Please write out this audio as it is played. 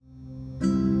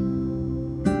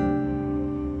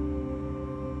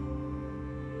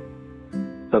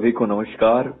सभी को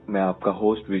नमस्कार। मैं आपका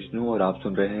होस्ट विष्णु और आप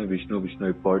सुन रहे हैं विष्णु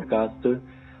विष्णु पॉडकास्ट,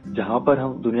 जहां पर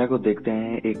हम दुनिया को देखते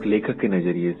हैं एक लेखक के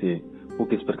नजरिए से। वो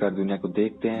किस प्रकार दुनिया को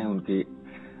देखते हैं, उनकी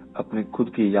अपने खुद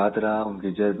की यात्रा,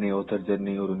 उनकी जर्नी, ऑथर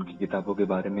जर्नी और उनकी किताबों के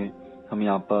बारे में हम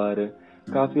यहाँ पर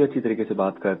काफी अच्छी तरीके से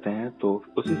बात करते हैं। तो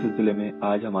उसी सिलसिले में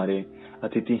आज हमारे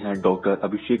अतिथि हैं डॉक्टर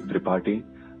अभिषेक त्रिपाठी,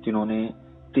 जिन्होंने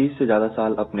 30 से ज्यादा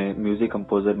साल अपने म्यूजिक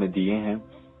कंपोजर में दिए हैं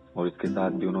और इसके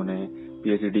साथ भी उन्होंने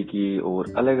पीएचडी की और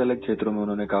अलग अलग क्षेत्रों में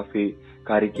उन्होंने काफी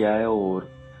कार्य किया है। और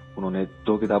उन्होंने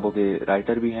 2 किताबों के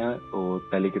राइटर भी हैं और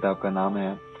पहली किताब का नाम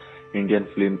है Indian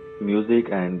film music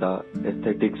and the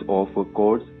aesthetics of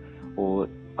chords. और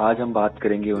आज हम बात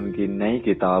करेंगे उनकी नई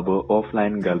किताब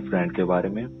ऑफलाइन गर्लफ्रेंड के बारे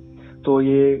में। तो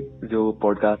ये जो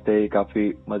पॉडकास्ट है ये काफी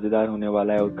मजेदार होने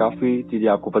वाला है और काफी चीजें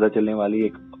आपको पता चलने वाली है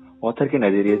एक ऑथर के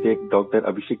नजरिए से, एक डॉक्टर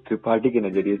अभिषेक त्रिपाठी के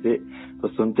नजरिए से। तो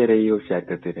सुनते रहिए और शेयर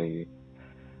करते रहिए।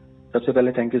 सबसे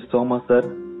पहले thank you so much sir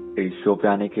इस शो पे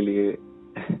आने के लिए।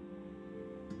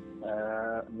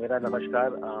 मेरा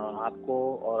नमस्कार आपको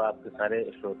और आपके सारे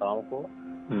श्रोताओं को।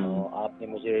 आपने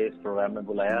मुझे इस प्रोग्राम में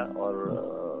बुलाया और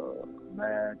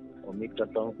मैं उम्मीद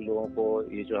करता हूँ कि लोगों को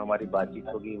ये जो हमारी बातचीत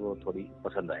होगी वो थोड़ी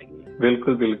पसंद आएगी।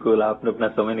 बिल्कुल बिल्कुल, आपने अपना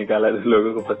समय निकाला तो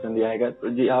लोगों को पसंद ही आएगा। तो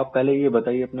जी आप पहले ये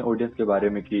बताइए अपने ऑडियंस के बारे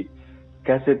में कि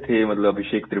कैसे थे मतलब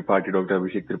अभिषेक त्रिपाठी, डॉक्टर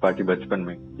अभिषेक त्रिपाठी बचपन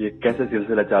में, ये कैसे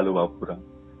सिलसिला चालू हुआ पूरा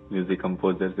म्यूजिक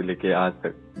कंपोजर से लेके आज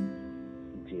तक?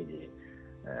 जी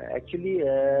एक्चुअली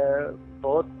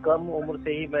बहुत कम उम्र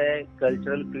से ही मैं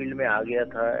कल्चरल फील्ड में आ गया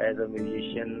था एज अ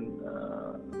म्यूजिशियन।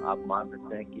 आप मान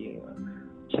सकते हैं कि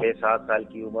 6-7 साल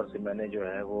की उम्र से मैंने जो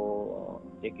है वो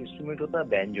एक इंस्ट्रूमेंट होता है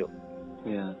बैंजो,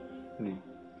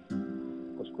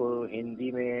 उसको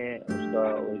हिंदी में उसका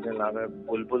ओरिजिनल नाम है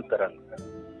बुलबुल तरंग।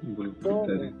 तो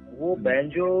वो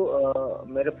बैंजो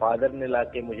मेरे फादर ने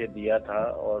लाके मुझे दिया था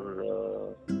और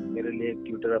मेरे लिए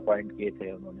ट्यूटर अपॉइंट किए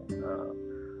थे उन्होंने।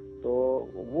 तो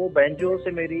वो बैंजो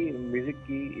से मेरी म्यूजिक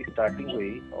की स्टार्टिंग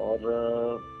हुई और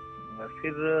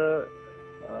फिर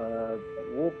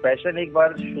वो पैशन एक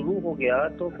बार शुरू हो गया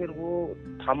तो फिर वो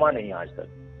थमा नहीं आज तक,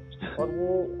 और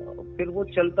वो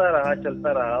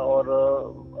चलता रहा और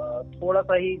थोड़ा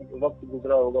सा ही वक्त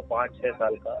गुजरा होगा 5-6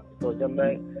 साल का। तो जब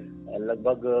मैं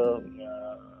लगभग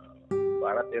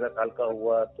 12-13 साल का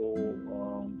हुआ तो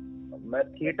मैं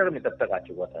थिएटर में तब तक आ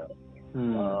चुका था।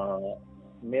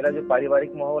 मेरा जो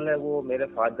पारिवारिक माहौल है वो, मेरे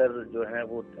फादर जो हैं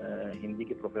वो हिंदी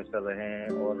के प्रोफेसर रहे हैं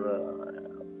और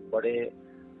बड़े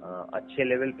अच्छे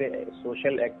लेवल पे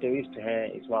सोशल एक्टिविस्ट हैं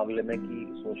इस मामले में कि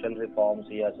सोशल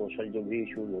रिफॉर्म्स या सोशल जो भी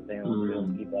इश्यूज होते हैं उनसे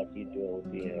उनकी बातचीत जो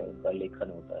होती है, उनका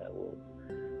लेखन होता है वो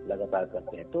लगातार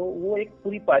करते हैं। तो वो एक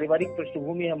पूरी पारिवारिक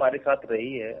पृष्ठभूमि हमारे साथ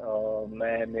रही है।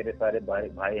 मैं, मेरे सारे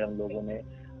भाई हम लोगों ने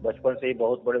बचपन से ही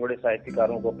बहुत बड़े बड़े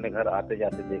साहित्यकारों को अपने घर आते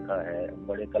जाते देखा है,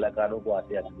 बड़े कलाकारों को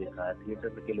आते जाते देखा है, थिएटर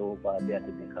के लोगों को आते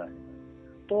जाते देखा है।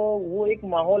 तो वो एक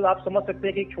माहौल आप समझ सकते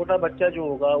हैं कि एक छोटा बच्चा जो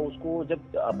होगा उसको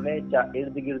जब अपने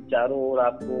इर्द गिर्द चारों ओर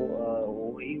आपको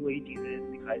वही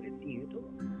चीजें दिखाई देती हैं तो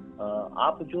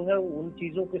आप जो है उन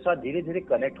चीजों के साथ धीरे धीरे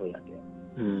कनेक्ट हो जाते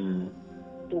हैं।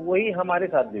 तो वही हमारे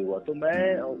साथ भी हुआ। तो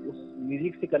मैं उस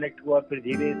म्यूजिक से कनेक्ट हुआ, फिर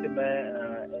धीरे से मैं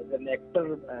एज एन एक्टर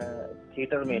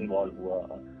थिएटर में इन्वॉल्व हुआ।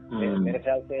 मेरे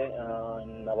ख्याल से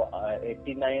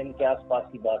 89 के आसपास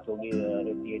की बात होगी,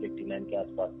 88-89 के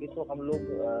आसपास की। तो हम लोग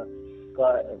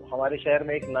हमारे शहर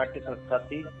में एक नाट्य संस्था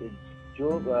थी जो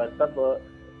सब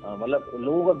मतलब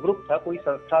लोगों का ग्रुप था, कोई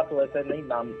संस्था तो ऐसा नहीं,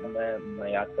 नाम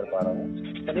मैं याद कर पा रहा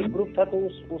हूँ, पर एक ग्रुप था। तो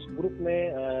उस ग्रुप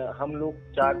में हम लोग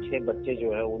 4-6 बच्चे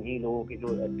जो है, उन्हीं लोगों के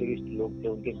जो एक्टिविस्ट लोग थे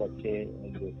उनके बच्चे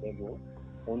जो थे वो,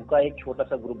 उनका एक छोटा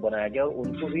सा ग्रुप बनाया गया और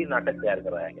उनको भी नाटक तैयार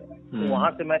कराया गया। तो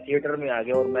वहां से मैं थिएटर में आ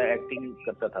गया और मैं एक्टिंग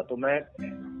करता था। तो मैं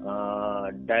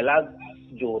डायलॉग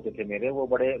जो होते थे मेरे वो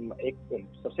बड़े, एक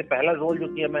सबसे पहला रोल जो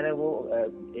किया मैंने वो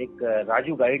एक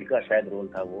राजू गाइड का शायद रोल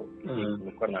था वो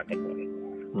नुक्कड़ नाटक में।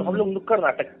 तो हम लोग नुक्कड़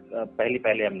नाटक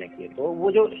पहले हमने किए। तो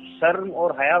वो जो शर्म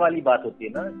और हया वाली बात होती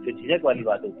है ना, जो झिझक वाली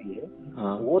बात होती है,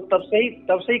 वो तब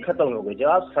से ही खत्म हो गई। जब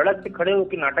आप सड़क पे खड़े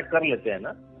होकर नाटक कर लेते हैं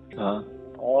ना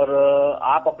और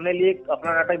आप अपने लिए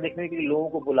अपना नाटक देखने के लिए लोगों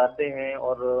को बुलाते हैं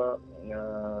और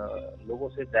लोगों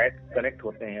से डायरेक्ट कनेक्ट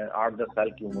होते हैं 8-10 साल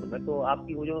की उम्र में, तो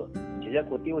आपकी वो जो झिझक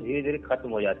होती है वो धीरे धीरे खत्म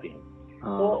हो जाती है।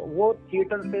 तो वो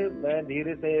थिएटर से मैं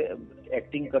धीरे से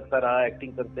एक्टिंग करता रहा।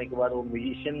 एक्टिंग करने के बाद वो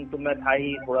म्यूजिशियन तो मैं था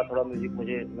ही, थोड़ा थोड़ा म्यूजिक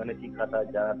मैंने सीखा था,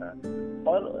 जाना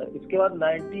था। और इसके बाद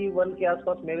 91 के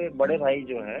आसपास मेरे बड़े भाई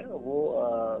जो हैं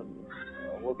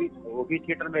वो भी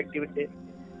थिएटर में एक्टिव थे।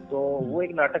 तो वो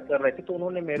एक नाटक कर रहे थे, तो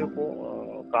उन्होंने मेरे को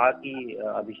कहा कि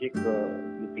अभिषेक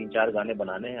 3-4 गाने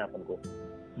बनाने हैं अपन को।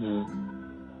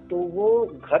 तो वो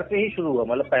घर से ही शुरू हुआ।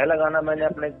 मतलब पहला गाना मैंने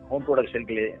अपने होम प्रोडक्शन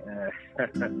के लिए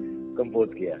कंपोज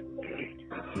किया।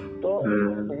 तो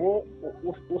वो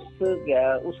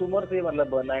उस उम्र से मतलब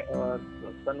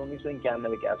सन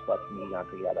 1991 के आसपास मुझे जहाँ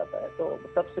तक याद आता है, तो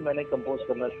तब से मैंने कंपोज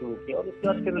करना शुरू किया। और उसके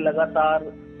बाद फिर लगातार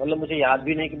मतलब मुझे याद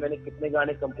भी नहीं कि मैंने कितने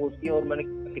गाने कंपोज किए और मैंने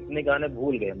कितने गाने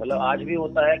भूल गए। मतलब आज भी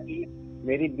होता है कि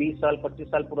मेरी 20 साल 25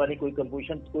 साल पुरानी कोई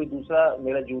कंपोजिशन कोई दूसरा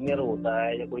मेरा जूनियर होता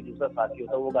है या कोई दूसरा साथी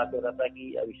होता है, वो गाते रहता है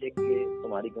कि अभिषेक ये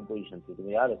तुम्हारी कंपोजिशन थी,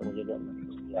 तुम्हें याद है? तो मुझे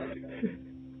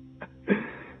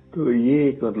तो ये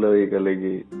एक मतलब एक अलग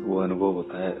ही वो अनुभव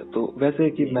होता है। तो वैसे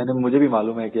कि मुझे भी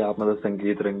मालूम है कि आप मतलब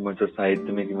संगीत, रंगमंच और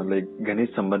साहित्य में कि मतलब एक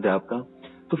घनिष्ठ संबंध है आपका।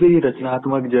 तो फिर ये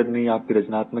रचनात्मक जर्नी, आपकी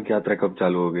रचनात्मक यात्रा कब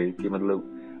चालू हो गई कि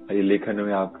मतलब ये लेखन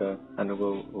में आपका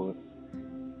अनुभव और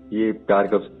ये प्यार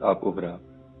कब आप उभरा?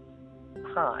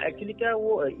 हाँ, एक्चुअली क्या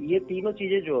वो ये तीनों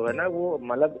चीजें जो है ना, वो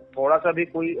मतलब थोड़ा सा भी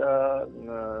कोई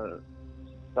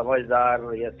समझदार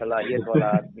या सलाहियत वाला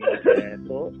आदमी है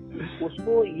तो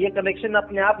उसको ये कनेक्शन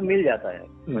अपने आप मिल जाता है।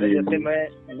 जैसे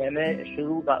मैंने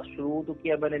शुरू तो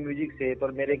किया मैंने म्यूजिक से,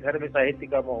 पर मेरे घर में साहित्य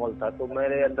का माहौल था, तो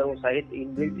मेरे अंदर वो साहित्य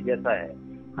इनबिल्ट जैसा है।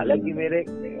 हालांकि मेरे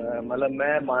मतलब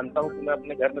मैं मानता हूँ कि मैं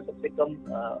अपने घर में सबसे कम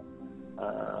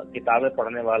किताबें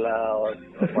पढ़ने वाला और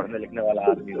पढ़ने लिखने वाला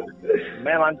आदमी हूँ।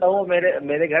 मैं मानता हूँ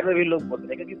मेरे घर में भी लोग बोलते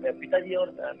हैं, क्योंकि पिताजी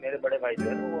और मेरे बड़े भाई जो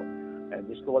है वो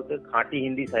जिसको बोलते हैं खांटी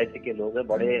हिंदी साहित्य के लोग हैं,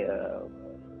 बड़े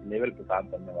लेवल पे काम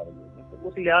करने वाले लोग हैं। तो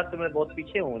उस लिहाज से मैं बहुत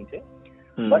पीछे हूँ उनसे।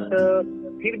 बट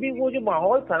फिर भी वो जो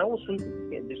माहौल था ना, वो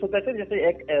जिसको कहते हैं जैसे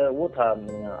एक वो था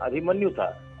अभिमन्यु था,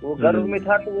 वो गर्भ में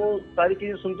था, तो वो सारी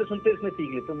चीजें सुनते सुनते उसने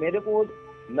सीख ली। तो मेरे को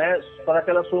मैं पता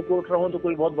चला सो के उठ रहा हूँ तो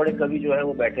कोई बहुत बड़े कवि जो है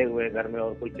वो बैठे हुए हैं घर में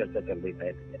और कोई चर्चा चल रही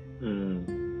है।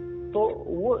 तो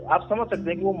वो आप समझ सकते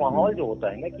हैं कि वो माहौल जो होता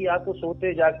है ना, कि आपको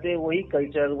सोते जागते वही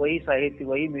कल्चर, वही साहित्य,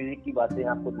 वही म्यूजिक की बातें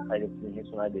आपको दिखाई देती हैं,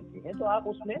 सुनाई देती हैं, तो आप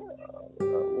उसमें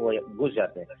वो घुस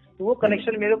जाते हैं। तो वो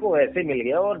कनेक्शन मेरे को ऐसे मिल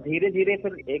गया। और धीरे धीरे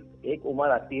फिर एक उम्र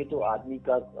आती है तो आदमी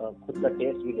का खुद का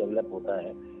टेस्ट भी डेवलप होता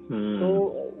है। तो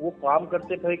वो काम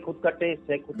करते थे, खुद का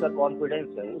टेस्ट है, खुद का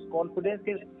कॉन्फिडेंस है, उस कॉन्फिडेंस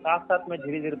के साथ साथ मैं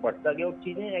धीरे धीरे बढ़ता गया और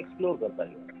चीजें एक्सप्लोर करता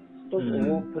गया। तो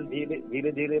वो फिर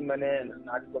धीरे धीरे मैंने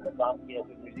नाटकों में काम किया,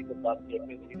 फिर म्यूजिक में काम किया,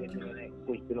 फिर धीरे धीरे मैंने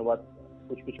कुछ दिनों बाद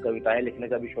कुछ कविताएं लिखने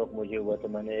का भी शौक मुझे हुआ। तो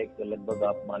मैंने एक लगभग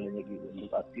आप मान लीजिए कि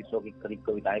 80-100 के करीब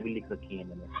कविताएं भी लिख रखी हैं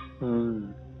मैंने।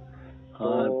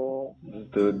 हाँ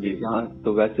तो जी हाँ,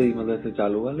 तो वैसे ही मतलब ऐसे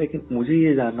चालू हुआ। लेकिन मुझे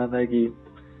ये जानना था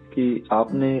कि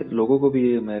आपने लोगों को भी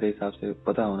ये मेरे हिसाब से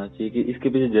पता होना चाहिए कि इसके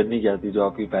पीछे जर्नी क्या थी। जो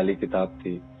आपकी पहली किताब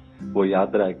थी वो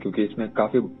यात्रा है, क्योंकि इसमें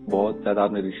काफी बहुत ज्यादा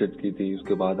आपने रिसर्च की थी,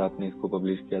 उसके बाद आपने इसको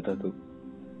पब्लिश किया था। तो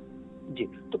जी,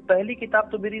 तो पहली किताब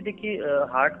तो मेरी देखिए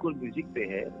हार्डकोर म्यूजिक पे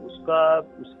है।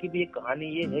 उसकी भी एक कहानी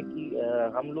ये है कि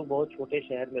हम लोग बहुत छोटे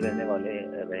शहर में रहने वाले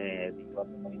रहे हैं। रीवा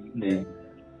में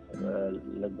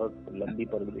लगभग लंबी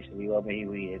परवरिश रीवा में ही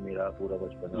हुई है, मेरा पूरा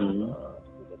बचपन।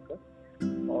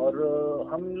 और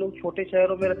हम लोग छोटे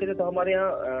शहरों में रहते थे, तो हमारे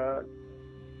यहाँ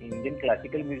इंडियन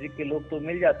क्लासिकल म्यूजिक के लोग तो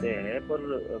मिल जाते हैं, पर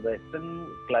वेस्टर्न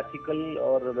क्लासिकल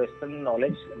और वेस्टर्न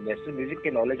म्यूजिक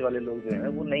के नॉलेज वाले लोग जो हैं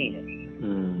वो नहीं है।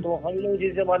 तो हम लोग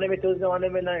जिस जमाने में थे उस जमाने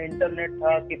में ना इंटरनेट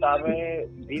था, किताबें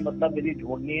भी मतलब यदि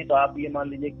ढूंढनी है तो आप ये मान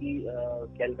लीजिए कि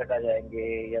कैलकाटा जाएंगे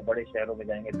या बड़े शहरों में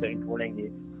जाएंगे, कहीं ढूंढेंगे।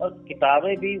 और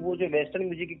किताबें भी वो जो वेस्टर्न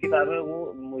म्यूजिक की किताबें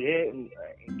वो मुझे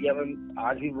इंडिया में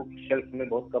आज भी बुक शेल्फ में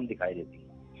बहुत कम दिखाई देती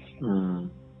है।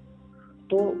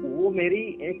 तो वो मेरी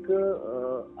एक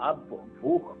आप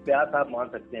भूख प्यास आप मान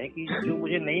सकते हैं कि जो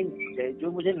मुझे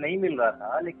नहीं मिल रहा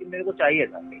था, लेकिन मेरे को चाहिए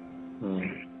था।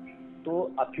 तो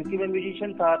अब क्योंकि मैं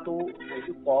म्यूजिशियन था, तो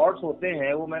जो कॉर्ड्स होते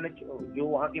हैं वो मैंने जो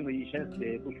वहाँ के म्यूजिशियंस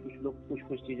थे,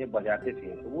 कुछ चीजें बजाते थे,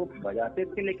 तो वो बजाते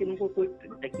थे, लेकिन उनको कोई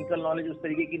टेक्निकल नॉलेज उस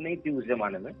तरीके की नहीं थी उस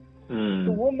जमाने में।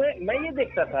 तो वो मैं ये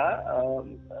देखता था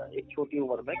एक छोटी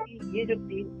उम्र में कि ये जो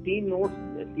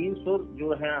तीन सुर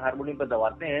जो है हारमोनियम पर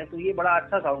दबाते हैं, तो ये बड़ा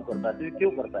अच्छा साउंड करता है। तो ये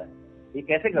क्यों करता है, ये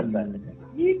कैसे करता है,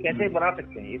 ये कैसे बना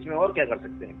सकते हैं, इसमें और क्या कर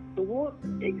सकते हैं। तो वो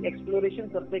एक एक्सप्लोरेशन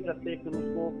करते करते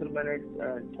फिर मैंने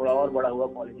थोड़ा और बड़ा हुआ,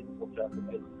 कॉलेज में सोचा, तो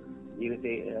फिर धीरे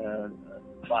से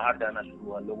बाहर जाना शुरू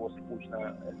हुआ, लोगों से पूछना,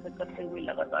 ऐसे करते हुए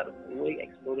लगातार वो एक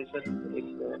एक्सप्लोरेशन, एक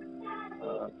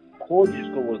खोज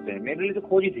जिसको बोलते हैं, मेरे लिए तो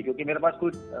खोज ही थी, क्योंकि मेरे पास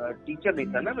कोई टीचर नहीं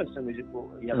था ना वेस्टर्न म्यूजिक को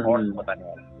या कॉर्ड्स बताने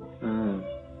वाला।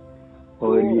 तो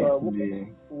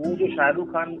वो जो शाहरुख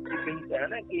खान की फिल्म है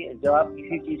ना, कि जब आप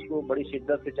किसी चीज को बड़ी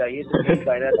शिद्दत से चाहिए तो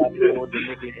कायनात आपको वो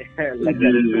देने के लग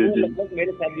जाए, तो लगभग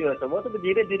मेरे साथ भी वैसा हुआ। तो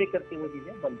धीरे धीरे करके वो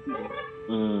चीजें बनती है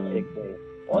एक।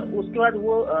 और उसके बाद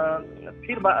वो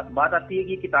फिर बात आती है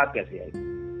कि किताब कैसे आई।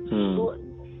 तो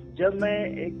जब मैं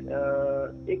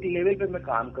एक लेवल पे मैं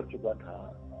काम कर चुका था,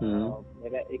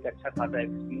 मेरा एक अच्छा खासा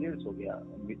एक्सपीरियंस हो गया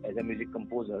एज ए म्यूजिक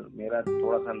कंपोजर, मेरा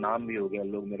थोड़ा सा नाम भी हो गया,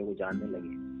 लोग मेरे को जानने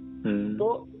लगे। तो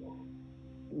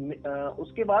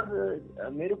उसके बाद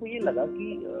मेरे को ये लगा कि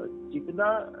जितना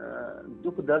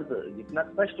दुख दर्द, जितना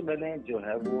कष्ट मैंने जो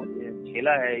है वो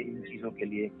झेला है इन चीजों के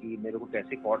लिए, कि मेरे को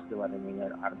कैसे कॉर्ड्स के बारे में या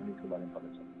हारमोनिक्स के बारे में पता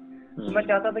चला, तो मैं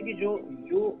चाहता था कि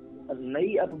जो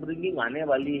नई अपब्रिंगिंग आने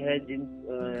वाली है,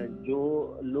 जो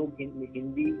लोग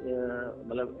हिंदी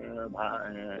मतलब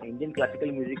इंडियन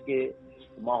क्लासिकल म्यूजिक के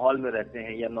माहौल में रहते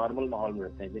हैं या नॉर्मल माहौल में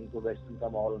रहते हैं, जिनको वेस्टर्न का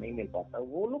माहौल नहीं मिल पाता,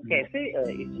 वो लोग कैसे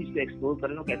इस चीज को एक्सप्लोर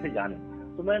करें और कैसे जाने।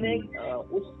 तो मैंने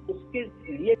उसके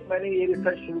लिए मैंने ये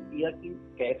रिसर्च शुरू किया कि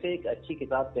कैसे एक अच्छी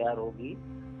किताब तैयार होगी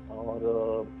और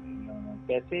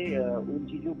कैसे उन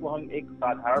चीजों को हम एक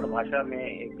साधारण भाषा में,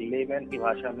 एक लेमैन की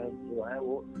भाषा में जो है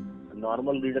वो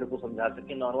नॉर्मल रीडर को समझा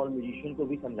सकें, नॉर्मल म्यूजिशियन को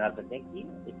भी समझा सकें कि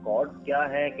कॉर्ड्स क्या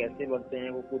है, कैसे बनते हैं,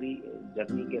 वो पूरी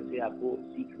जर्नी कैसे आपको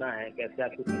सीखना है, कैसे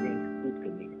आपको चीजें इंस्टीट्यूट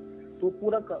करनी है। तो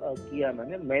पूरा किया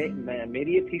मैंने।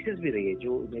 मेरी ये थीसिस भी रही है,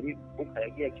 जो मेरी बुक है,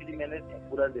 कि एक्चुअली मैंने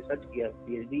पूरा रिसर्च किया,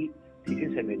 पीएचडी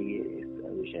थीसिस है मेरी इस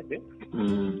विषय पे,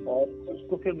 और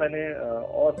उसको फिर मैंने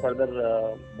और फर्दर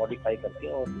मॉडिफाई करके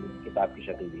और किताब की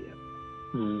शक्ल दी है।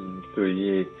 तो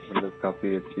ये मतलब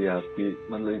काफी अच्छी आपकी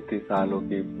मतलब इतने सालों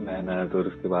की मेहनत और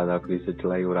उसके बाद आपकी इसे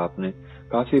चलाई और आपने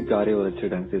काफी प्यारे और अच्छे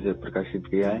ढंग से इसे प्रकाशित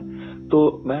किया है। तो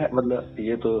मैं मतलब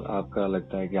ये तो आपका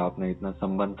लगता है कि आपने इतना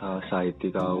संबंध था साहित्य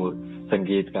का और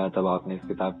संगीत का, तब आपने इस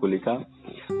किताब को लिखा।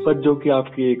 पर जो कि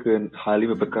आपकी एक हाल ही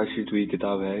में प्रकाशित हुई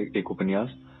किताब है, एक उपन्यास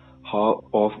हाउ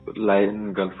ऑफ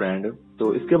लाइन गर्लफ्रेंड,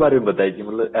 तो इसके बारे में बताइए कि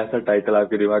मतलब ऐसा टाइटल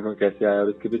आपके दिमाग में कैसे आया और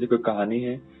इसके पीछे कोई कहानी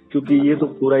है? क्योंकि ये तो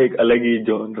पूरा एक अलग ही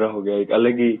जॉनरा हो गया, एक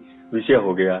अलग ही विषय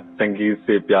हो गया, संगीत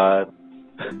से प्यार।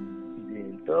 जी,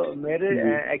 तो मेरे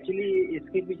एक्चुअली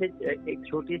इसके पीछे एक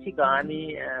छोटी सी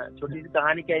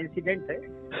कहानी का इंसिडेंट है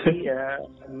कि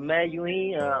मैं यूं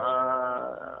ही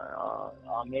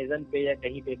अमेज़न पे या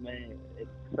कहीं पे मैं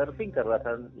सर्फिंग कर रहा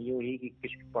था, यूं ही कि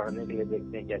कुछ पढ़ने के लिए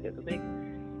देखते हैं क्या कहते, तो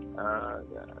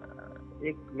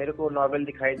एक मेरे को नॉवेल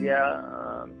दिखाई दिया,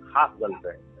 हाफ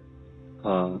गर्लफ्रेंड।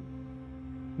 हाँ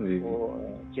जी, वो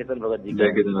चेतन भगत जी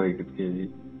जी।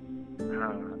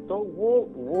 हाँ, तो वो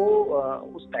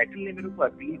उस टाइटल ने मेरे को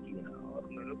अपील किया और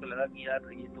मेरे को लगा कि यार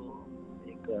ये तो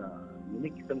एक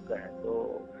यूनिक किस्म का है। तो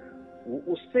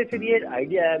उससे फिर ये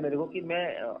आइडिया आया मेरे को कि मैं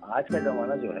आज का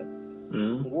जमाना जो है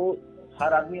वो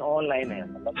हर आदमी ऑनलाइन है,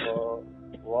 मतलब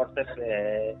व्हाट्सएप पे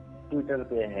है, ट्विटर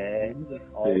पे है,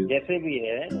 और जैसे भी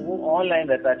है वो ऑनलाइन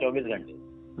रहता है 24 घंटे।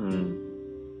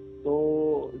 तो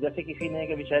जैसे किसी ने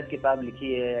कभी शायद किताब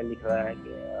लिखी है या लिख रहा है कि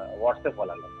व्हाट्सएप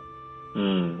वाला लगा,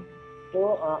 तो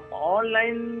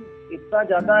ऑनलाइन इतना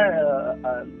ज्यादा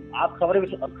आप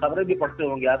खबरें भी पढ़ते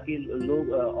होंगे, आपकी लोग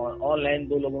ऑनलाइन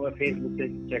दो लोगों में फेसबुक से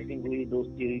चैटिंग हुई,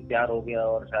 दोस्ती हुई, प्यार हो गया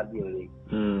और शादी हो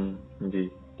गई। जी।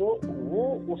 तो वो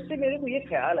उससे मेरे को ये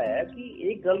ख्याल आया कि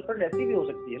एक गर्लफ्रेंड ऐसी भी हो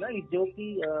सकती है ना जो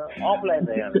कि ऑफलाइन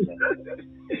रहे हमेशा,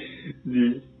 जी,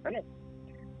 है ना।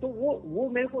 तो वो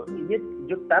मेरे को ये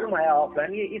जो टर्म आया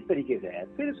ऑफलाइन, ये इस तरीके से है।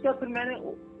 फिर उसके बाद फिर मैंने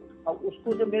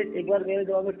उसको जब एक बार मेरे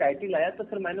दिमाग में टाइटल आया तो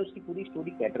फिर मैंने उसकी पूरी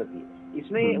स्टोरी कैटर की।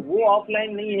 इसमें वो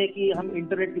ऑफलाइन नहीं है कि हम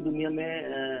इंटरनेट की दुनिया में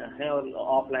हैं और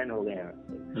ऑफलाइन हो गए हैं।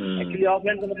 एक्चुअली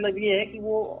ऑफलाइन का मतलब ये है कि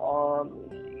वो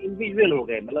इंडिविजुअल हो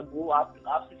गए, मतलब वो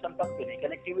आपसे संपर्क में नहीं,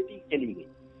 कनेक्टिविटी चली गई।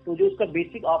 तो जो उसका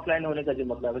बेसिक ऑफलाइन होने का जो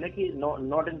मतलब है ना कि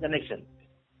नॉट इन कनेक्शन,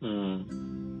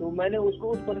 तो मैंने उसको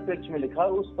उस परिप्रेक्ष्य में लिखा,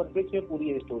 उस परिप्रेक्ष्य में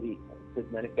पूरी स्टोरी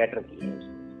मैंने कैटर की है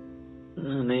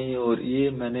उसको। नहीं, और ये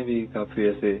मैंने भी काफी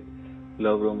ऐसे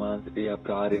लव रोमांस या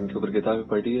प्यार इनके ऊपर किताबें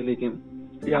पढ़ी है, लेकिन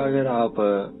या अगर आप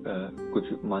कुछ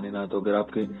माने ना, तो अगर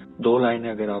आपके 2 लाइनें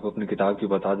अगर आप अपनी किताब की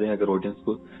बता दें अगर ऑडियंस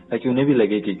को, ताकि उन्हें भी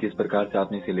लगे कि किस प्रकार से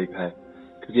आपने इसे लिखा है,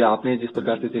 क्योंकि आपने जिस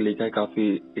प्रकार से इसे लिखा है काफी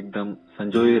एकदम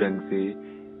संजोए रंग से,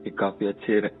 एक काफी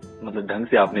अच्छे मतलब ढंग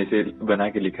से आपने इसे बना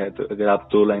के लिखा है। तो अगर आप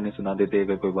 2 लाइनें सुना देते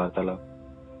अगर कोई वार्तालाप।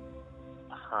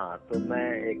 हाँ, तो मैं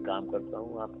एक काम करता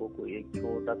हूँ, आपको कोई एक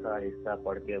छोटा सा हिस्सा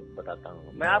पढ़ के बताता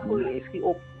हूँ। मैं आपको इसकी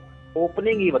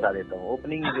ओपनिंग ही बता देता हूँ,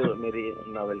 ओपनिंग जो मेरी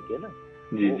नॉवेल की है ना,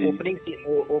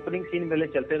 ओपनिंग सीन पहले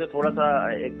चलते तो थोड़ा सा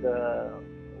एक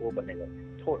वो बनेगा,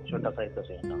 छोटा सा हिस्सा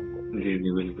सुनाता हूँ। जी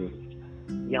जी बिल्कुल।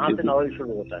 यहाँ से नॉवेल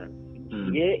शुरू होता है।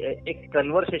 ये एक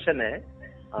कन्वर्सेशन है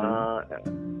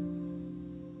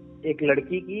एक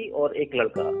लड़की की और एक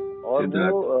लड़का, और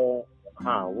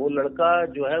वो लड़का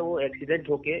जो है वो एक्सीडेंट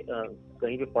होके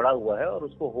कहीं पे पड़ा हुआ है और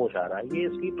उसको होश आ रहा है। ये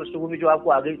इसकी पृष्ठभूमि जो आपको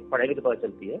आगे पढ़ेगी तो पता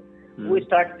चलती है। वो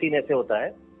स्टार्ट सीन ऐसे होता है,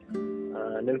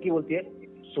 लड़की बोलती है,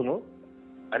 सुनो,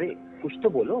 अरे कुछ तो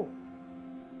बोलो।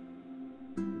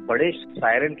 बड़े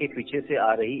सायरन के पीछे से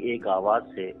आ रही एक आवाज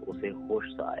से उसे होश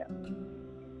सा आया।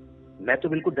 मैं तो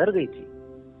बिल्कुल डर गई थी,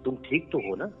 तुम ठीक तो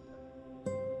हो ना?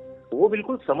 वो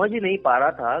बिल्कुल समझ ही नहीं पा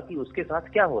रहा था कि उसके साथ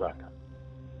क्या हो रहा था।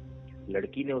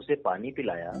 लड़की ने उसे पानी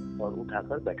पिलाया और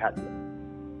उठाकर बैठा दिया।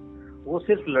 वो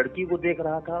सिर्फ लड़की को देख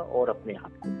रहा था और अपने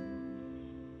आप को।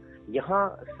 यहाँ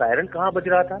सायरन कहाँ बज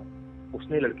रहा था?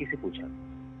 उसने लड़की से पूछा।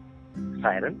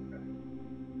 सायरन?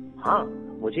 हाँ,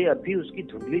 मुझे अब भी उसकी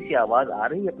धुंधली सी आवाज आ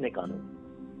रही है अपने कानों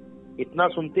में। इतना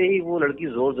सुनते ही वो लड़की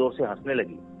जोर जोर से हंसने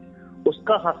लगी।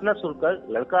 उसका हंसना सुनकर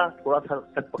लड़का थोड़ा सा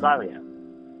सकपका गया।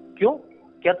 क्यों?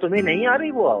 क्या तुम्हें नहीं आ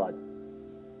रही वो आवाज?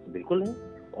 बिल्कुल नहीं,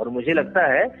 और मुझे लगता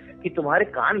है कि तुम्हारे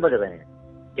कान बज रहे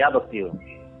हैं। क्या बकती हो?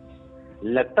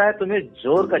 लगता है तुम्हें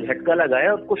जोर का झटका लगा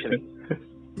है और कुछ नहीं।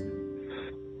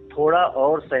 थोड़ा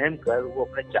और सहम कर वो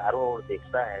अपने चारों ओर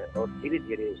देखता है और धीरे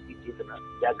धीरे उसकी चेतना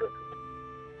जागृत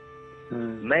होती है।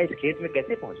 मैं इस खेत में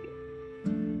कैसे पहुंच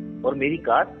गया? और मेरी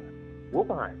कार वो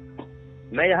कहाँ है?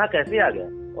 मैं यहाँ कैसे आ गया?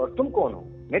 और तुम कौन हो?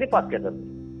 मेरे पास क्या कर?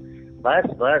 बस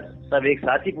बस, सब एक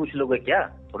साथ ही पूछ लोगे क्या?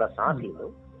 थोड़ा सांस ले लो,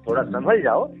 थोड़ा संभल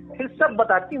जाओ, फिर सब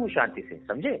बताती हूँ शांति से,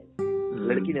 समझे?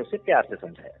 लड़की ने उसे प्यार से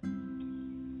समझाया।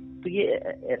 तो ये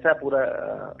ऐसा पूरा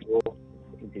वो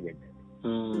इंसिडेंट है।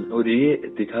 और ये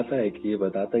दिखाता है कि ये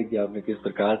बताता है कि आपने किस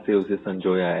प्रकार से उसे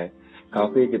संजोया है।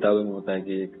 काफी किताबों में होता है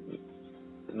कि एक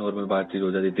नॉर्मल बातचीत हो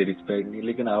जाती थी, रिस्पेक्ट नहीं,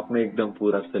 लेकिन आपने एकदम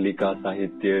पूरा सलीका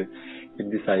साहित्य,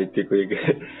 हिंदी साहित्य को एक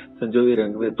संजोए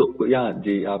रंग में। तो यहाँ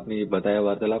जी आपने ये बताया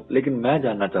वार्तालाप, लेकिन मैं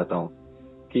जानना चाहता हूँ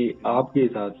कि आपके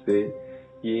हिसाब से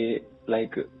ये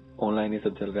लाइक ऑनलाइन ये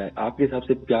सब चल रहा है, आपके हिसाब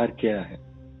से प्यार क्या है,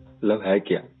 लव है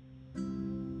क्या?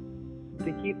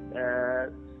 देखिए,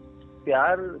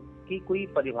 प्यार की कोई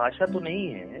परिभाषा तो नहीं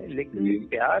है, लेकिन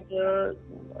प्यार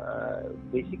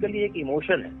बेसिकली एक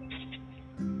इमोशन है।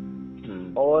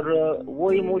 और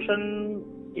वो इमोशन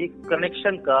एक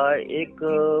कनेक्शन का, एक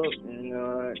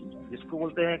जिसको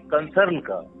बोलते हैं कंसर्न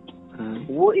का,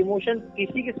 वो इमोशन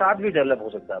किसी के साथ भी डेवलप हो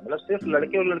सकता है। मतलब सिर्फ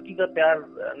लड़के और लड़की का प्यार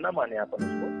ना माने अपन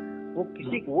उसको, वो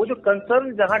किसी वो जो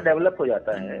कंसर्न जहाँ डेवलप हो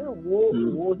जाता है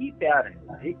वो ही प्यार है।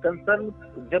 ये कंसर्न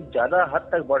जब ज्यादा हद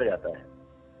तक बढ़ जाता है,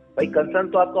 भाई कंसर्न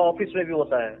तो आपका ऑफिस में भी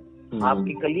होता है,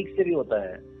 आपके कलीग से भी होता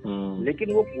है,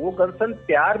 लेकिन वो कंसर्न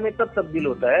प्यार में तब तब्दील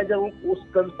होता है जब उस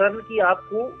कंसर्न की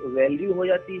आपको वैल्यू हो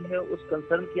जाती है, उस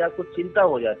कंसर्न की आपको चिंता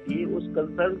हो जाती है, उस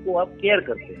कंसर्न को आप केयर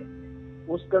करते हैं,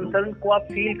 उस कंसर्न को आप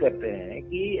फील करते हैं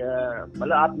कि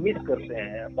मतलब आप मिस करते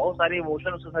हैं, बहुत सारे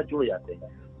इमोशन उसके साथ जुड़ जाते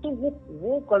हैं, तो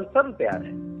वो कंसर्न प्यार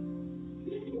है।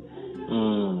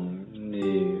 जी,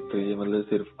 तो ये मतलब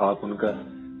सिर्फ आप उनका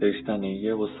रिश्ता नहीं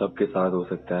है, वो सबके साथ हो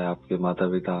सकता है, आपके माता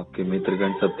पिता, आपके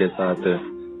मित्रगण, सबके साथ।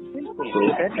 तो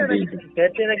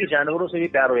कहते हैं ना कि जानवरों से भी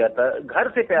प्यार हो जाता है, घर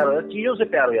से प्यार हो जाता है, चीजों से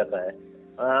प्यार हो जाता है।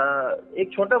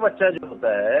 एक छोटा बच्चा जो होता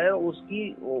है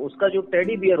उसका जो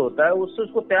टेडी बियर होता है उससे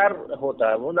उसको प्यार होता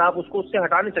है, वो आप उसको उससे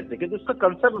हटा नहीं सकते क्योंकि उसका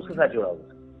कंसर्न उसके साथ जुड़ा हुआ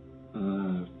है।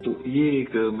 तो ये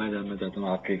एक मैं जानना चाहता हूँ,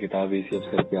 आपकी किताब इसी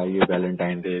अवसर पे आई है,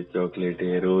 Valentine day, chocolate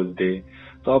day, rose day,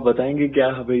 तो आप बताएंगे क्या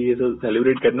भाई ये सब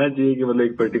सेलिब्रेट करना चाहिए कि मतलब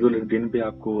एक पर्टिकुलर दिन पे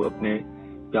आपको अपने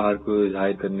प्यार को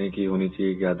जाहिर करने की होनी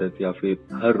चाहिए की आदत, या फिर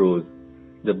हर रोज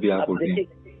जब भी आप उठें?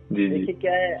 जी देखिए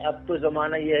क्या है, अब तो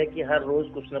जमाना ये है कि हर रोज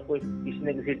कुछ न किसी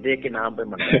न किसी डे के नाम पे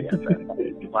मनाया जाता है।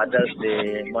 Fathers day,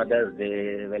 mother's day,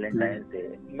 Valentine day.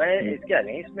 मैं इसके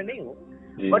आगे इसमें नहीं हूँ,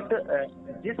 बट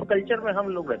जिस कल्चर में हम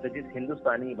लोग रहते हैं, जिस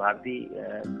हिंदुस्तानी भारतीय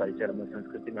कल्चर में,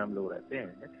 संस्कृति में हम लोग रहते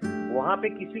हैं, वहाँ पे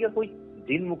किसी का कोई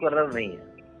दिन मुकर्रर नहीं है।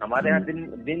 हमारे यहाँ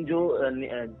दिन जो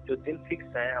दिन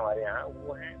फिक्स है हमारे यहाँ,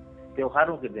 वो है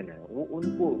त्योहारों के दिन है, वो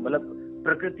उनको मतलब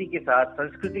प्रकृति के साथ,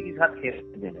 संस्कृति के साथ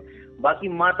खेलते दिन है। बाकी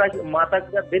माता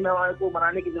का दिन हमारे को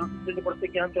मनाने की जरूरत नहीं पड़ती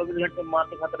कि हम 24 घंटे माँ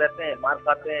के साथ रहते हैं, मार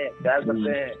खाते हैं, प्यार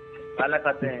करते हैं, खाना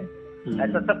खाते हैं,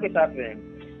 ऐसा सबके साथ में है।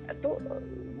 तो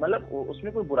मतलब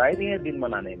उसमें कोई बुराई नहीं है दिन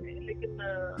मनाने में, लेकिन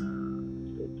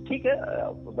ठीक है,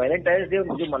 वैलेंटाइंस डे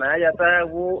जो मनाया जाता है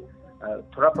वो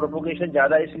थोड़ा प्रोपोगेशन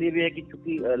ज्यादा इसलिए भी है कि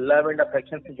चूंकि लव एंड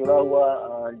अफेक्शन से जुड़ा हुआ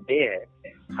डे है।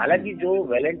 हालांकि जो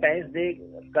वैलेंटाइंस डे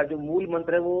का जो मूल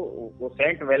मंत्र है वो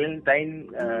सेंट वैलेंटाइन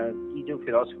की जो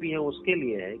फिलॉसफी है उसके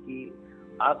लिए है कि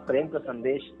आप प्रेम का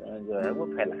संदेश जो है वो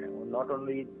फैलाएं, वो not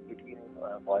only between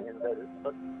boys and girls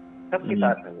but सबके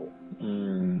साथ है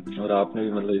वो। और आपने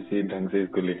भी मतलब इसी ढंग से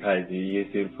इसको लिखा है जी, ये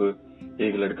सिर्फ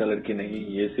एक लड़का लड़की नहीं,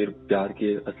 ये सिर्फ प्यार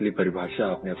की असली परिभाषा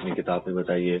आपने अपनी किताब में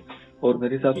बताई है। और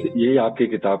मेरे हिसाब से यही आपकी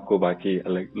किताब को बाकी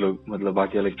अलग लोग मतलब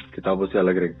बाकी अलग किताबों से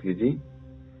अलग रखती है।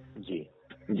 जी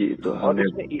जी। तो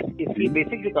हमने इसकी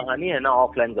बेसिक जो कहानी है ना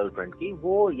ऑफलाइन गर्लफ्रेंड की,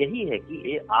 वो यही है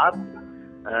कि आप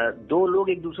दो लोग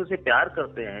एक दूसरे से प्यार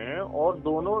करते हैं और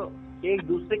दोनों एक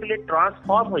दूसरे के लिए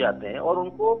ट्रांसफॉर्म हो जाते हैं और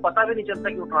उनको पता भी नहीं चलता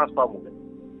कि वो ट्रांसफॉर्म हो गए।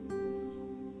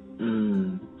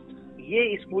 ये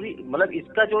इस पूरी मतलब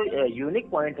इसका जो यूनिक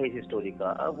पॉइंट है इस स्टोरी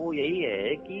का, वो यही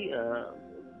है कि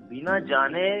बिना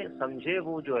जाने समझे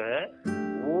वो जो है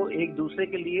वो एक दूसरे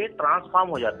के लिए ट्रांसफॉर्म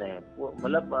हो जाते हैं। वो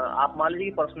मतलब आप मान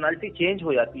लीजिए पर्सनालिटी चेंज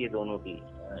हो जाती है दोनों की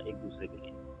एक दूसरे के लिए।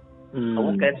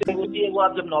 वो कैसे होती है वो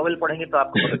आप जब नॉवेल पढ़ेंगे तो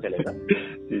आपको पता चलेगा।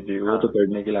 जी वो तो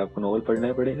पढ़ने के लिए आपको नॉवेल पढ़ना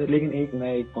ही पड़ेगा। लेकिन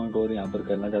मैं एक पॉइंट और यहाँ पर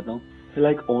करना चाहता हूँ,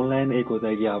 लाइक ऑनलाइन एक होता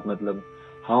है कि आप मतलब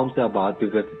हाँ उनसे आप बात भी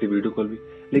कर सकते हैं, वीडियो कॉल भी,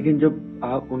 लेकिन जब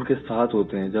आप उनके साथ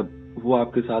होते हैं, जब वो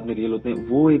आपके साथ में रियल होते हैं,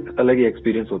 वो एक अलग ही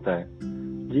एक्सपीरियंस होता है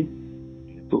जी।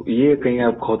 तो ये कहीं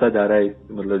आप खोता जा रहा है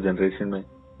मतलब जनरेशन में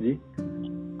जी।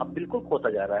 अब बिल्कुल खोता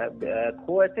जा रहा है।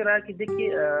 खो ऐसे रहा है कि देखिए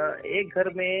एक घर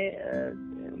में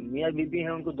मियाँ बीबी हैं,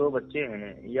 उनको 2 बच्चे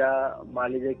हैं, या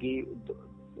मान लीजिए कि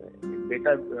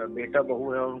बेटा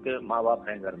बहू है, उनके माँ बाप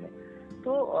हैं घर में,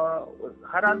 तो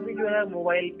हर आदमी जो है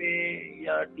मोबाइल पे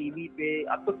या टीवी पे,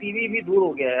 अब तो टीवी भी दूर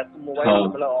हो गया है, अब तो मोबाइल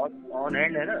मतलब ऑन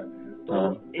हैंड है ना। तो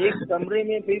एक कमरे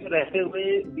में भी रहते हुए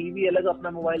बीवी अलग अपना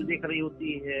मोबाइल देख रही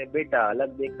होती है, बेटा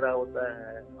अलग देख रहा होता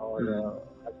है, और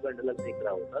हस्बैंड अलग देख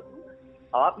रहा होता है।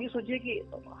 तो आप ये सोचिए कि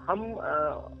हम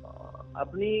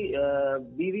अपनी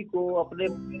बीवी को, अपने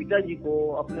पिताजी को,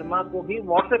 अपने माँ को भी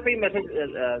व्हाट्सएप पे ही मैसेज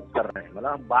कर रहे हैं,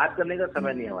 मतलब बात करने का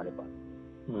समय नहीं है हमारे पास।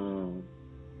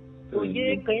 तो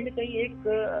ये कहीं न कहीं एक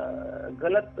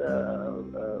गलत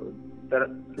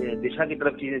दिशा की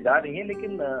तरफ चीजें जा रही हैं,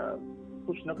 लेकिन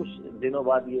कुछ न कुछ दिनों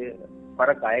बाद ये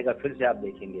फर्क आएगा, फिर से आप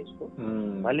देखेंगे इसको।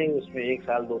 भले उसमें 1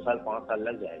 साल 2 साल 5 साल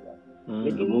लग जाएगा,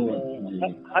 लेकिन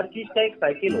हर चीज का एक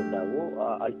साइकिल होता है। वो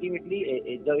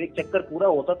अल्टीमेटली जब एक चक्कर पूरा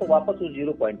होता तो वापस उस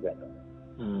 0 पॉइंट पे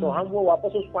आता। तो हम वो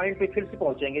वापस उस पॉइंट पे फिर से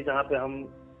पहुंचेंगे जहाँ पे हम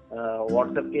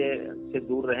व्हाट्सएप के से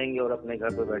दूर रहेंगे और अपने घर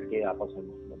पे बैठ के आपस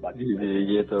में बात करेंगे।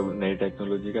 ये तो नई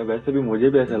टेक्नोलॉजी का, वैसे भी मुझे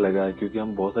भी ऐसा लगा है, क्योंकि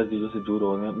हम बहुत सारी चीजों से दूर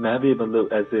हो गए। मैं भी मतलब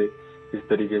ऐसे इस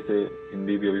तरीके से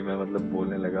हिंदी भी अभी मैं मतलब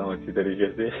बोलने लगा हूँ अच्छी तरीके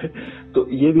से। तो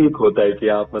ये भी एक होता है कि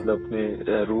आप मतलब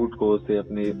अपने रूट को से,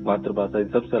 अपनी मातृभाषा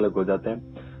सबसे अलग हो जाते हैं।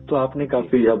 तो आपने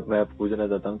काफी, अब मैं पूछना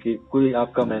चाहता हूँ कि कोई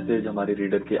आपका मैसेज हमारे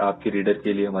रीडर के, आपके रीडर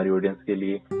के लिए, हमारी ऑडियंस के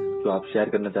लिए, जो आप शेयर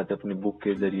करना चाहते हैं अपनी बुक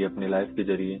के जरिए, अपनी लाइफ के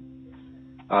जरिए,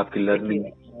 आपकी लर्निंग।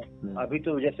 अभी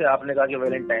तो जैसे आपने कहा कि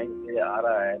वैलेंटाइन डे आ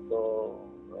रहा है, तो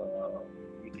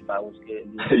ये किताब उसके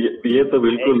लिए ये तो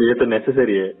बिल्कुल, ये तो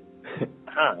नेसेसरी है।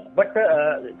 हाँ, बट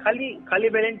खाली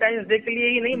वैलेंटाइन डे के लिए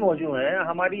ही नहीं मौजूद है,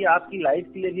 हमारी आपकी लाइफ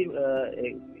के लिए भी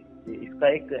इसका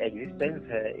एक एग्जिस्टेंस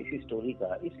है इसी स्टोरी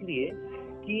का। इसलिए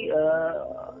कि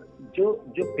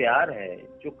जो प्यार है,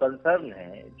 जो कंसर्न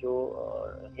है, जो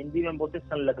हिंदी में बोलते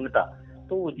संलग्नता,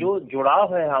 तो जो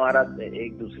जुड़ाव है हमारा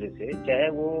एक दूसरे से, चाहे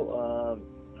वो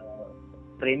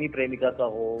प्रेमी प्रेमिका का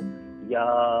हो, या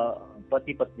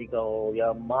पति पत्नी का हो,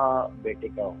 या माँ बेटे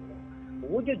का हो,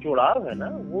 वो जो जुड़ाव है ना,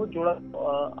 वो जुड़ाव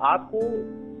आपको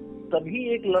तभी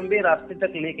एक लंबे रास्ते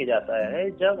तक लेके जाता है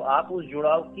जब आप उस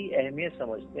जुड़ाव की अहमियत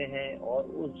समझते हैं और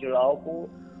उस जुड़ाव को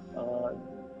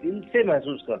दिल से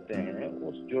महसूस करते हैं,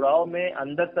 उस जुड़ाव में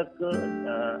अंदर तक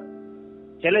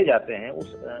चले जाते हैं।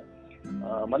 उस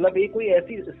मतलब ये कोई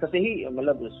ऐसी सतही,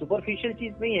 मतलब सुपरफिशियल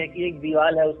चीज नहीं है कि एक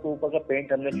दीवार है, उसको ऊपर का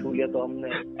पेंट हमने छू लिया तो हमने,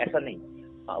 ऐसा नहीं।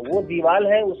 वो दीवार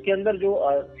है, उसके अंदर जो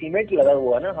सीमेंट लगा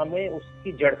हुआ है ना, हमें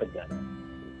उसकी जड़ तक जाना है,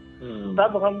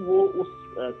 तब हम वो उस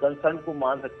कंसर्न को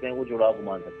मान सकते हैं, वो जुड़ाव को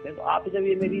मान सकते हैं। तो आप जब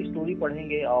ये मेरी स्टोरी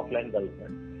पढ़ेंगे ऑफलाइन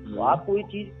गर्लफ्रेंड, तो आपको ये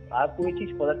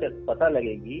चीज पता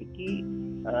लगेगी कि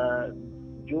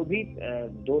जो भी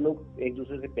 2 लोग एक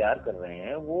दूसरे से प्यार कर रहे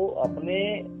हैं, वो अपने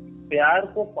प्यार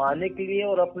को पाने के लिए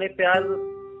और अपने प्यार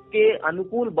के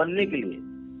अनुकूल बनने के लिए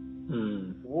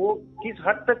वो किस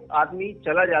हद तक आदमी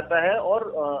चला जाता है, और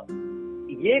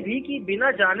ये भी कि बिना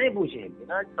जाने बूझे,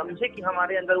 बिना समझे कि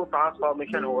हमारे अंदर वो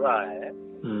ट्रांसफॉर्मेशन हो रहा है,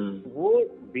 वो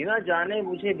बिना जाने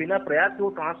बूझे, बिना प्रयास के वो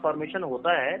ट्रांसफॉर्मेशन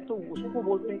होता है, तो उसको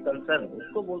बोलते हैं कंसर्न,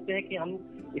 उसको बोलते हैं कि हम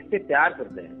इससे प्यार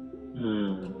करते हैं।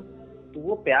 तो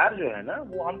वो प्यार जो है ना,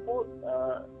 वो हमको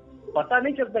पता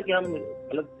नहीं चलता कि हम,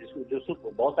 मतलब जो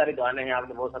बहुत सारे गाने हैं,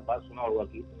 आपने बहुत सारी बात सुना होगा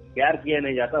कि प्यार किया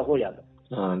नहीं जाता, हो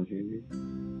जाता। हाँ जी।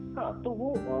 हाँ, तो वो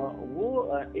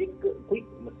एक कोई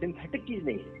सिंथेटिक चीज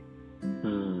नहीं है।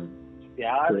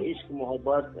 प्यार, इश्क,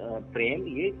 मोहब्बत, प्रेम,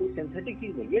 ये कोई सिंथेटिक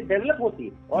चीज नहीं, ये डेवलप होती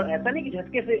है, और ऐसा नहीं कि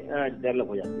झटके से डेवलप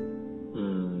हो जाती है।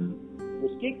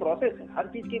 उसकी एक प्रोसेस है, हर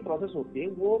चीज की प्रोसेस होती है।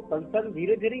 वो कंसर्न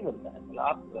धीरे धीरे ही बनता है, मतलब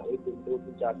आप 1 दिन 2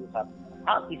 दिन 4 दिन 7,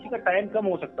 हाँ किसी का टाइम कम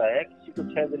हो सकता है, किसी को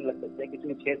 6 दिन लग सकते हैं, किसी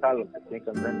को 6 साल लग सकते हैं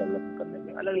कंसर्न डेवलप करने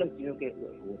में, अलग अलग चीजों के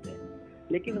होते हैं।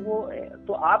 लेकिन वो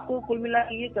तो आपको कुल मिला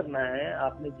के ये करना है,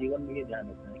 अपने जीवन में ये ध्यान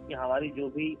रखना है कि हमारी जो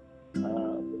भी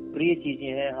प्रिय चीजें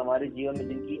हैं हमारे जीवन में,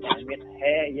 जिनकी अहमियत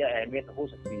है या अहमियत हो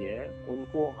सकती है,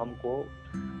 उनको हमको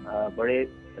बड़े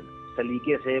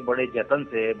सलीके से, बड़े जतन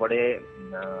से, बड़े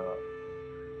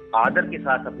आदर के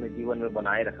साथ अपने जीवन में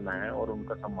बनाए रखना है और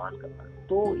उनका सम्मान करना है,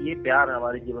 तो ये प्यार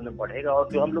हमारे जीवन में बढ़ेगा। और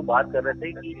जो हम लोग बात कर रहे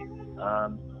थे कि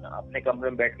अपने कमरे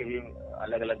में बैठ के भी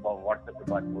अलग अलग व्हाट्सएप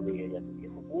पे बात हो रही है जैसे,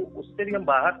 तो वो उससे भी हम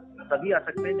बाहर तभी आ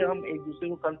सकते हैं जब हम एक दूसरे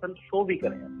को कंसर्न शो भी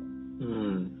करें।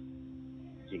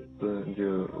 जी, तो जो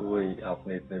वही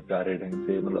आपने इतने प्यारे ढंग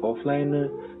से मतलब ऑफलाइन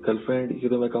गर्लफ्रेंड ये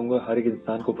तो मैं कहूँगा हर एक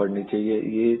इंसान को पढ़नी चाहिए।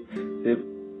 ये सिर्फ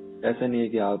ऐसा नहीं है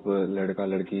कि आप लड़का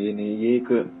लड़की, ये नहीं, ये एक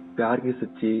प्यार की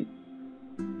सच्ची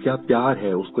क्या प्यार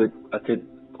है उसको एक अच्छे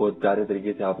बहुत प्यारे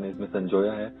तरीके से आपने इसमें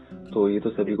संजोया है। तो ये तो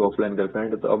सभी को ऑफलाइन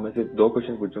गर्लफ्रेंड। तो अब मैं सिर्फ 2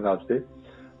 क्वेश्चन पूछूंगा आपसे।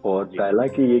 और पहला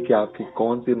कि ये कि आपकी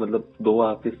कौन सी मतलब 2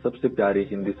 आपकी सबसे प्यारी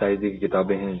हिंदी साहित्य की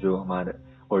किताबें हैं जो हमारे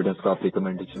ऑडियंस को आप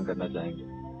रिकमेंडेशन करना चाहेंगे?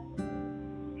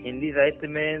 हिंदी साहित्य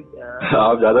में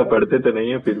आप ज्यादा पढ़ते तो नहीं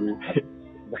है फिर भी।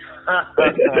 हाँ,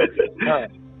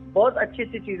 बहुत अच्छी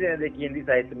अच्छी चीजें हैं देखिए हिंदी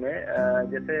साहित्य में।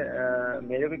 जैसे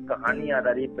मेरे को एक कहानी याद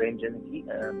आ रही है प्रेमचंद की,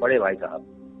 बड़े भाई साहब।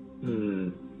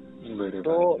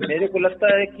 तो मेरे को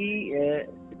लगता है कि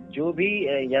जो भी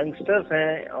यंगस्टर्स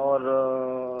हैं और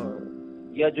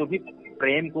या जो भी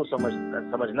प्रेम को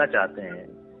समझना चाहते हैं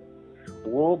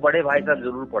वो बड़े भाई साहब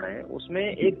जरूर पढ़ें। उसमें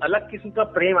एक अलग किस्म का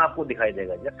प्रेम आपको दिखाई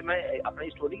देगा। जैसे मैं अपनी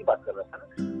स्टोरी की बात कर रहा था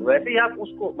ना, वैसे ही आप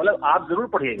उसको मतलब आप जरूर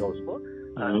पढ़िएगा उसको।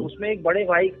 उसमें एक बड़े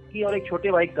भाई की और एक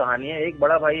छोटे भाई की कहानी है। एक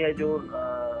बड़ा भाई है जो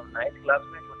 9th क्लास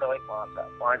में, छोटा भाई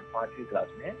 5वीं क्लास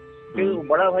में है। फिर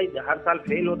बड़ा भाई हर साल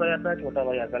फेल होता जाता है, छोटा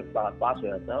भाई हर साल पास हो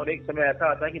जाता है, और एक समय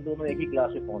ऐसा आता है कि दोनों एक ही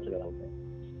क्लास में पहुंच गए होते हैं।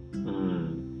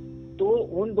 तो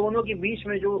उन दोनों के बीच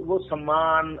में जो वो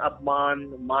सम्मान, अपमान,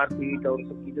 मारपीट और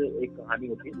सब की जो एक कहानी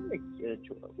होती है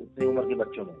उतनी उम्र के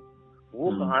बच्चों में,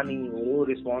 वो कहानी, वो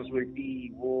रिस्पॉन्सिबिलिटी,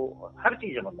 वो हर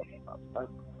चीज है मतलब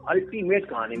अल्टीमेट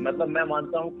कहानी। मतलब मैं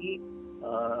मानता हूँ कि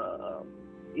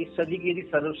इस सदी की यदि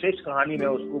सर्वश्रेष्ठ कहानी मैं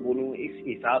उसको बोलूँ इस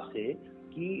हिसाब से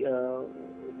कि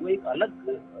वो एक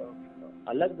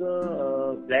अलग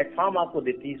प्लेटफॉर्म आपको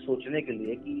देती है सोचने के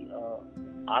लिए कि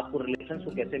आपको रिलेशन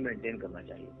को कैसे मेंटेन करना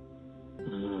चाहिए।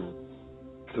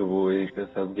 तो वो एक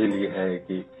सबके लिए है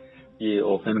कि ये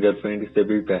ओपन गर्लफ्रेंड से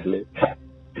भी पहले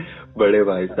बड़े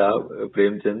भाई साहब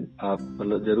प्रेमचंद आप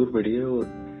मतलब जरूर पढ़िए।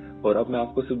 और अब मैं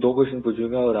आपको सिर्फ 2 क्वेश्चन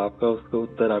पूछूंगा और आपका उसका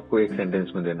उत्तर आपको एक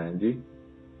सेंटेंस में देना है। जी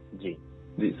जी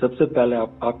जी। सबसे पहले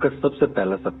आपका सबसे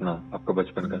पहला सपना, आपका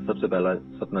बचपन का सबसे पहला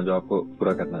सपना जो आपको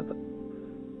पूरा करना था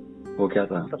वो क्या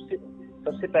था?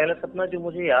 सबसे पहला सपना जो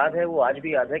मुझे याद है, वो आज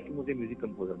भी याद है कि मुझे म्यूजिक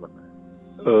कंपोजर बनना है।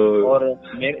 और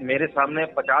मेरे सामने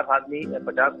 50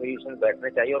 म्यूजिशियन बैठने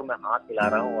चाहिए और मैं हाथ हिला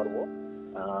रहा हूँ और वो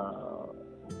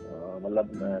मतलब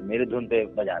मेरे धुन पे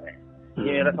बजा रहे हैं।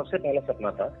 ये मेरा सबसे पहला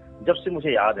सपना था जब से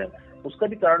मुझे याद है। उसका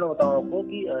भी कारण बताऊँ आपको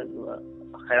कि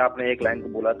खैर आपने एक लाइन को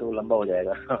बोला तो वो लंबा हो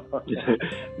जाएगा।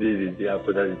 जी जी जी, आप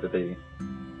बताइए।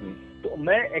 तो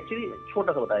मैं एक्चुअली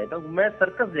छोटा सा बता देता हूँ। मैं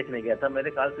सर्कस देखने गया था,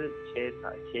 मेरे ख्याल से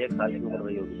 6 साल की उम्र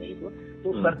रही होगी मेरी को।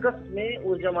 तो सर्कस में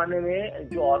उस जमाने में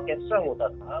जो ऑर्केस्ट्रा होता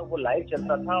था वो लाइव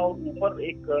चलता था और ऊपर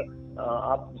एक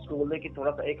आप जिसको बोलते हैं कि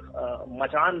थोड़ा सा एक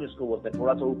मचान जिसको बोलते हैं,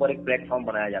 थोड़ा सा ऊपर एक प्लेटफॉर्म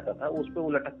बनाया जाता था, उस पर वो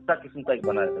लटकता किस्म का एक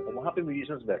बना रहता था। वहां पे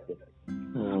म्यूजिशियंस बैठते थे।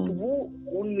 तो वो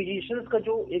उन म्यूजिशियंस का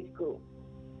जो एक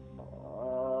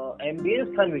एम्बियंस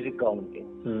था म्यूजिक का, उनके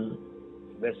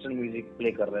वेस्टर्न म्यूजिक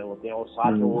प्ले कर रहे होते हैं और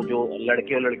साथ में वो जो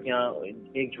लड़के और लड़कियां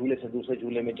एक झूले से दूसरे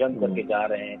झूले में जंप करके जा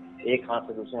रहे हैं, एक हाथ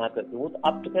से दूसरे हाथ करके। वो तो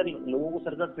अब तो खैर लोगों को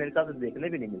सर्कस मेरे ख्याल से देखने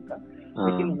भी नहीं मिलता।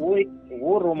 लेकिन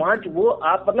वो रोमांच, वो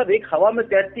आप मतलब एक हवा में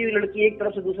तैरती हुई लड़की एक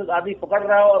तरफ से दूसरे आदमी पकड़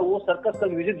रहा है और वो सर्कस का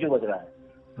म्यूजिक जो बज रहा है,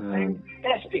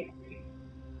 फैंटास्टिक।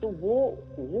 तो वो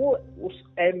उस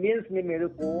एम्बियंस ने मेरे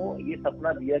को ये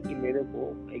सपना दिया कि मेरे को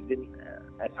एक दिन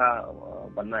ऐसा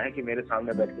बनना है कि मेरे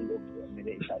सामने बैठ के लोग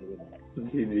मेरे इशारे में बनाए।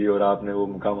 जी जी, और आपने वो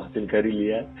मुकाम हासिल कर ही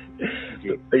लिया है।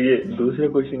 तो ये दूसरा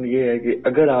क्वेश्चन ये है कि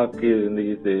अगर आपकी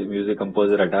जिंदगी से म्यूजिक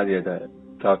कंपोजर हटा दिया जाए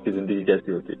तो आपकी जिंदगी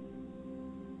कैसी होती?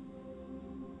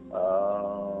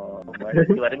 मैंने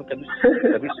इसके बारे में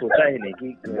कभी सोचा ही नहीं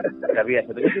कि कभी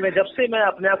ऐसा, क्योंकि मैं जब से मैं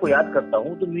अपने आप को याद करता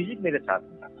हूँ तो म्यूजिक मेरे साथ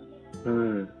है।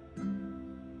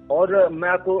 और मैं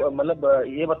आपको मतलब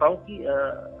ये बताऊं कि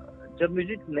जब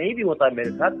म्यूजिक नहीं भी होता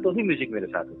मेरे साथ तो भी म्यूजिक मेरे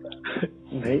साथ होता है।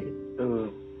 नहीं तो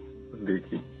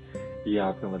देखिए, ये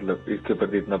आपका मतलब इसके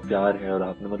प्रति इतना प्यार है और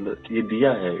आपने मतलब ये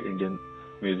दिया है इंडियन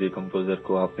म्यूजिक कंपोजर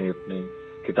को, आपने अपने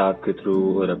किताब के थ्रू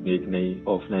और अपनी एक नई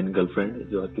ऑफलाइन गर्लफ्रेंड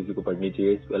जो हर किसी को पढ़नी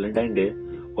चाहिए इस वैलेंटाइन डे,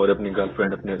 और अपनी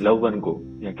गर्लफ्रेंड, अपने लव वन को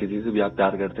या किसी से भी आप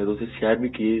प्यार करते हैं तो उसे शेयर भी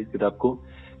किए इस किताब को,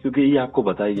 क्योंकि ये आपको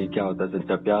बताइए क्या होता है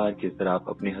सच्चा प्यार, किस तरह आप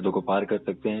अपनी हदों को पार कर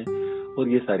सकते हैं और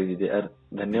ये सारी चीजें। यार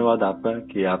धन्यवाद आपका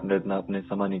कि आपने इतना अपने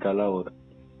समय निकाला और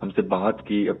हमसे बात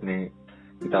की अपने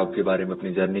किताब के बारे में,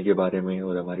 अपनी जर्नी के बारे में,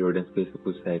 और हमारी ऑडियंस को सब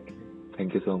कुछ शेयर किया।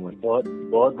 Thank you so much. बहुत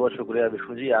बहुत बहुत शुक्रिया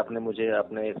विष्णु जी, आपने मुझे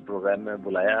अपने इस प्रोग्राम में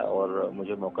बुलाया और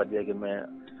मुझे मौका दिया कि मैं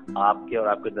आपके और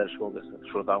आपके दर्शकों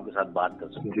के श्रोताओं के साथ बात कर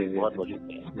सकूं। बहुत बहुत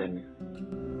शुक्रिया।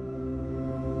 धन्यवाद।